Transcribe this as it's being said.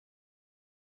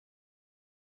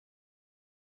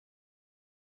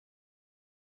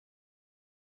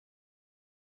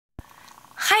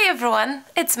everyone,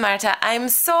 it's Marta. I'm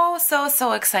so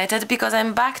excited because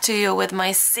I'm back to you with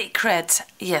my secret.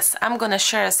 Yes, I'm gonna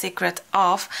share a secret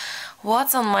of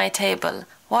what's on my table.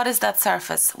 What is that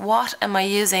surface? What am I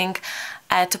using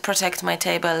to protect my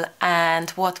table and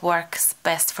what works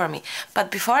best for me?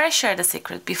 But before I share the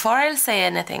secret, before I'll say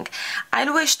anything,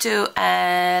 I wish to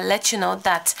let you know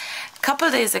that a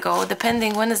couple days ago,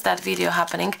 depending when is that video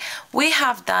happening, we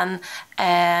have done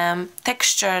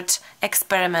textured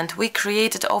experiment. We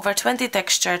created over 20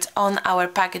 textures on our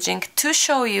packaging to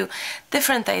show you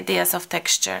different ideas of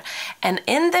texture. And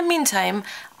in the meantime,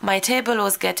 my table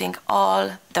was getting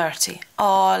all dirty,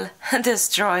 all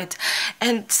destroyed,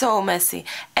 and so messy.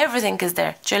 Everything is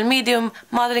there: gel medium,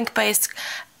 modeling paste,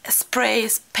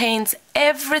 sprays, paints,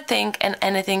 everything and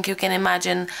anything you can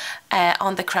imagine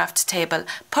on the craft table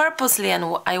purposely, and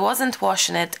I wasn't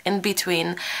washing it in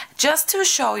between, just to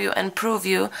show you and prove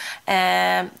you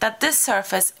that this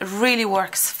surface really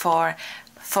works for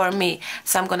me.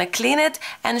 So I'm gonna clean it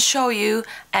and show you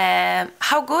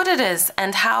how good it is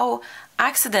and how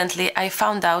accidentally I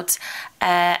found out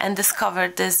and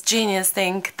discovered this genius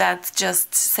thing that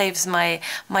just saves my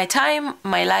time,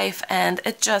 my life, and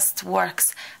it just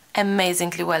works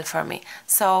amazingly well for me.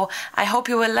 So I hope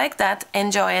you will like that,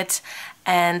 enjoy it,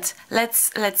 and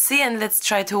let's see and let's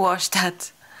try to wash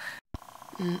that.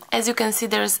 As you can see,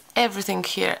 there's everything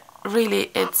here.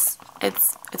 Really, it's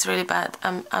really bad.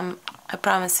 I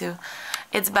promise you,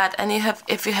 it's bad. And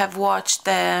if you have watched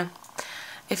the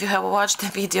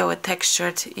video with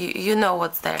textured, you know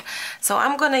what's there. So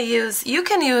I'm gonna use, you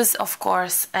can use of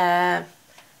course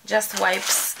just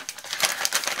wipes,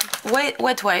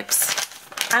 wet wipes.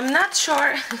 I'm not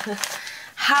sure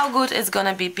how good it's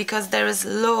gonna be because there is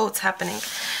loads happening,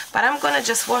 but I'm gonna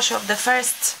just wash off the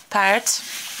first part.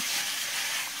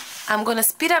 I'm gonna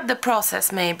speed up the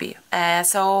process maybe,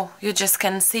 so you just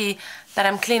can see that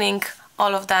I'm cleaning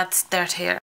all of that dirt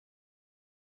here.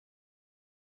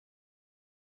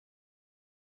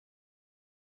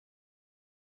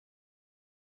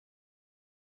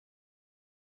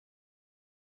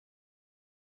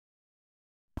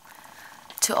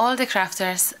 To all the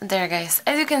crafters there, guys,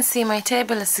 as you can see, my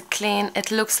table is clean,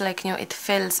 it looks like new, it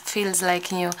feels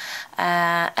like new,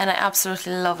 and I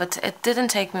absolutely love it. It didn't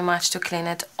take me much to clean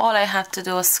it. All I had to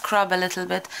do was scrub a little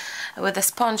bit with a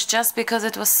sponge, just because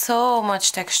it was so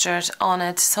much textured on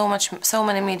it, so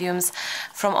many mediums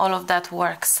from all of that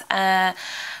works.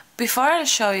 Before I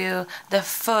show you the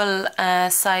full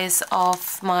size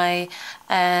of my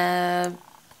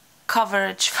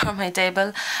coverage for my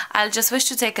table, I'll just wish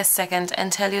to take a second and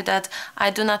tell you that I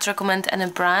do not recommend any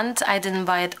brand. I didn't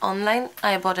buy it online.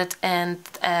 I bought it in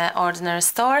an ordinary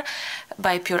store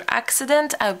by pure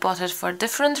accident. I bought it for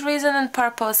different reason and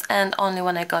purpose, and only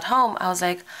when I got home I was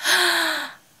like,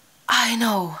 I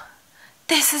know,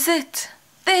 this is it.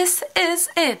 This is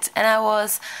it. And I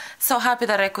was so happy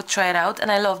that I could try it out,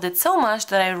 and I loved it so much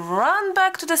that I ran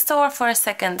back to the store for a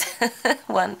second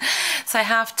one. So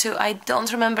I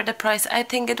don't remember the price. I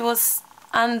think it was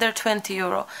under 20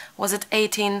 euro. Was it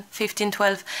 18, 15,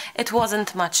 12? It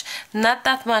wasn't much. Not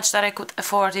that much that I could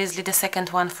afford easily the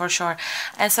second one for sure.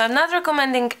 And so I'm not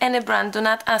recommending any brand. Do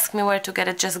not ask me where to get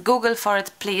it. Just Google for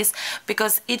it, please,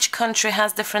 because each country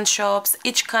has different shops.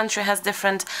 Each country has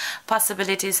different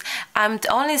possibilities. I'm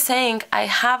only saying I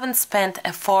haven't spent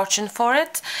a fortune for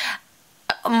it.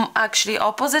 Actually,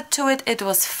 opposite to it, it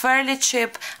was fairly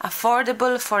cheap,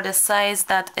 affordable for the size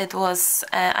that it was.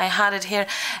 I had it here,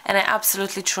 and I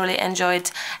absolutely truly enjoyed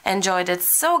it.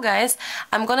 So guys,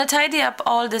 I'm gonna tidy up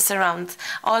all this around,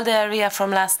 all the area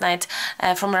from last night,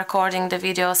 from recording the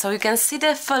video, so you can see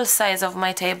the full size of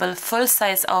my table, full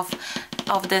size of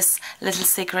this little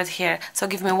secret here. So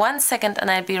give me 1 second and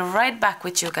I'll be right back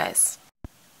with you guys.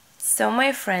 So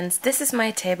my friends, this is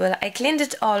my table. I cleaned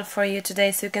it all for you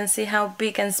today so you can see how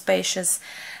big and spacious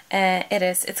it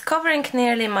is. It's covering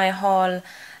nearly my whole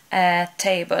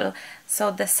table. So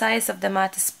the size of the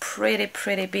mat is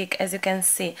pretty big, as you can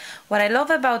see. What I love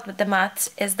about the mat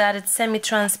is that it's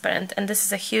semi-transparent, and this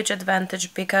is a huge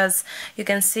advantage because you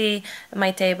can see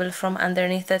my table from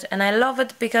underneath it. And I love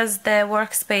it because the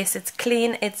workspace, it's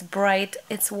clean, it's bright,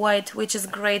 it's white, which is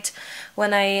great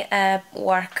when I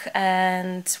work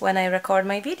and when I record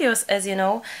my videos. As you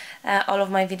know, all of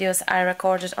my videos are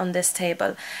recorded on this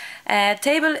table.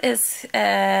 Table is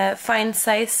fine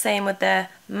size, same with the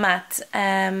mat.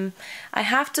 I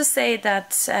have to say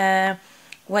that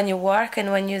when you work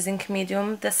and when using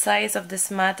medium, the size of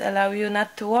this mat allow you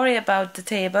not to worry about the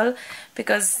table,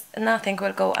 because nothing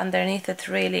will go underneath it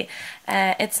really.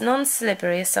 It's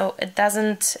non-slippery, so it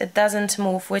doesn't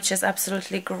move, which is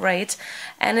absolutely great,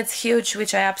 and it's huge,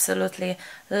 which I absolutely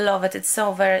love it. It's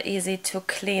so very easy to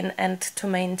clean and to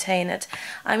maintain it.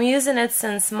 I'm using it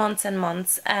since months and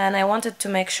months, and I wanted to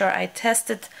make sure I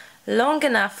tested long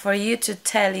enough for you to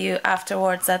tell you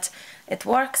afterwards that it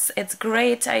works, it's a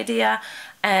great idea,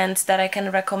 and that I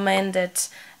can recommend it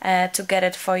to get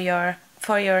it for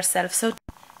yourself.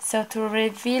 So to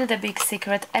reveal the big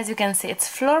secret, as you can see, it's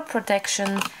floor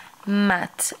protection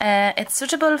mat. It's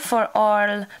suitable for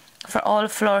all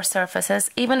floor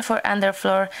surfaces, even for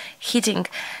underfloor heating.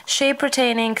 Shape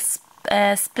retaining,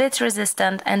 split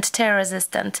resistant and tear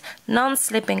resistant,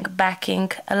 non-slipping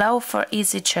backing, allow for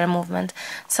easy chair movement.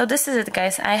 So this is it,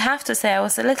 guys. I have to say I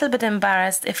was a little bit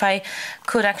embarrassed if I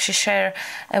could actually share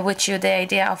with you the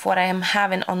idea of what I am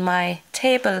having on my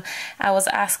table. I was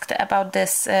asked about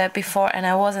this before, and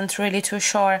I wasn't really too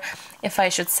sure if I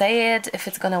should say it, if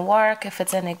it's gonna work, if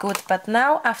it's any good. But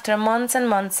now, after months and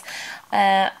months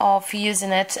of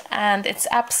using it, and it's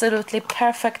absolutely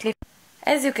perfectly.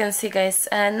 As you can see, guys,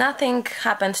 nothing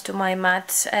happened to my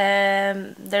mat.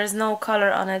 There's no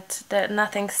color on it,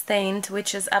 nothing stained,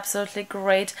 which is absolutely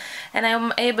great, and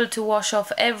I'm able to wash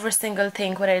off every single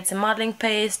thing, whether it's a modeling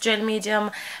paste, gel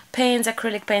medium, paints,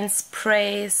 acrylic paints,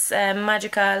 sprays,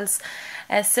 magicals,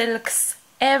 silks,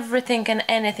 everything and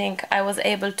anything I was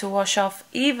able to wash off,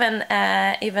 even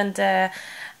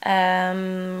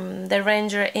the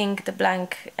Ranger ink, the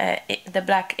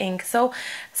black ink.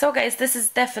 So guys, this is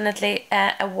definitely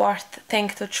a worth thing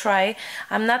to try.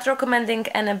 I'm not recommending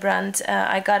any brand.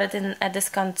 I got it in a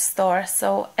discount store,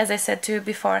 so as I said to you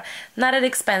before, not an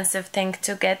expensive thing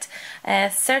to get,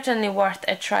 certainly worth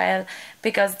a trial,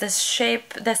 because the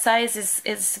shape, the size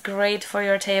is great for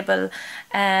your table,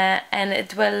 and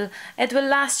it will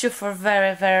last you for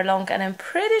very, very long, and I'm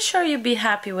pretty sure you'll be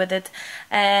happy with it.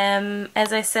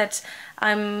 As I said,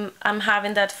 I'm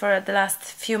having that for the last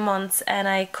few months, and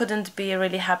I couldn't be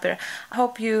really happier. I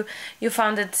hope you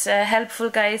found it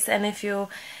helpful, guys, and if you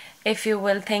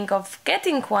will think of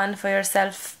getting one for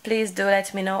yourself, please do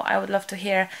let me know. I would love to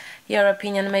hear your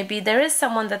opinion. Maybe there is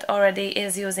someone that already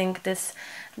is using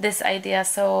this idea,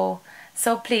 so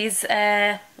please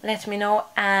let me know,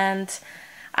 and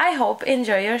I hope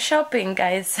enjoy your shopping,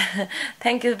 guys.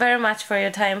 Thank you very much for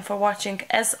your time, for watching.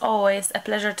 As always, a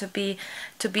pleasure to be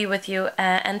with you.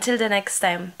 Until the next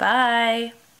time,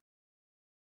 bye.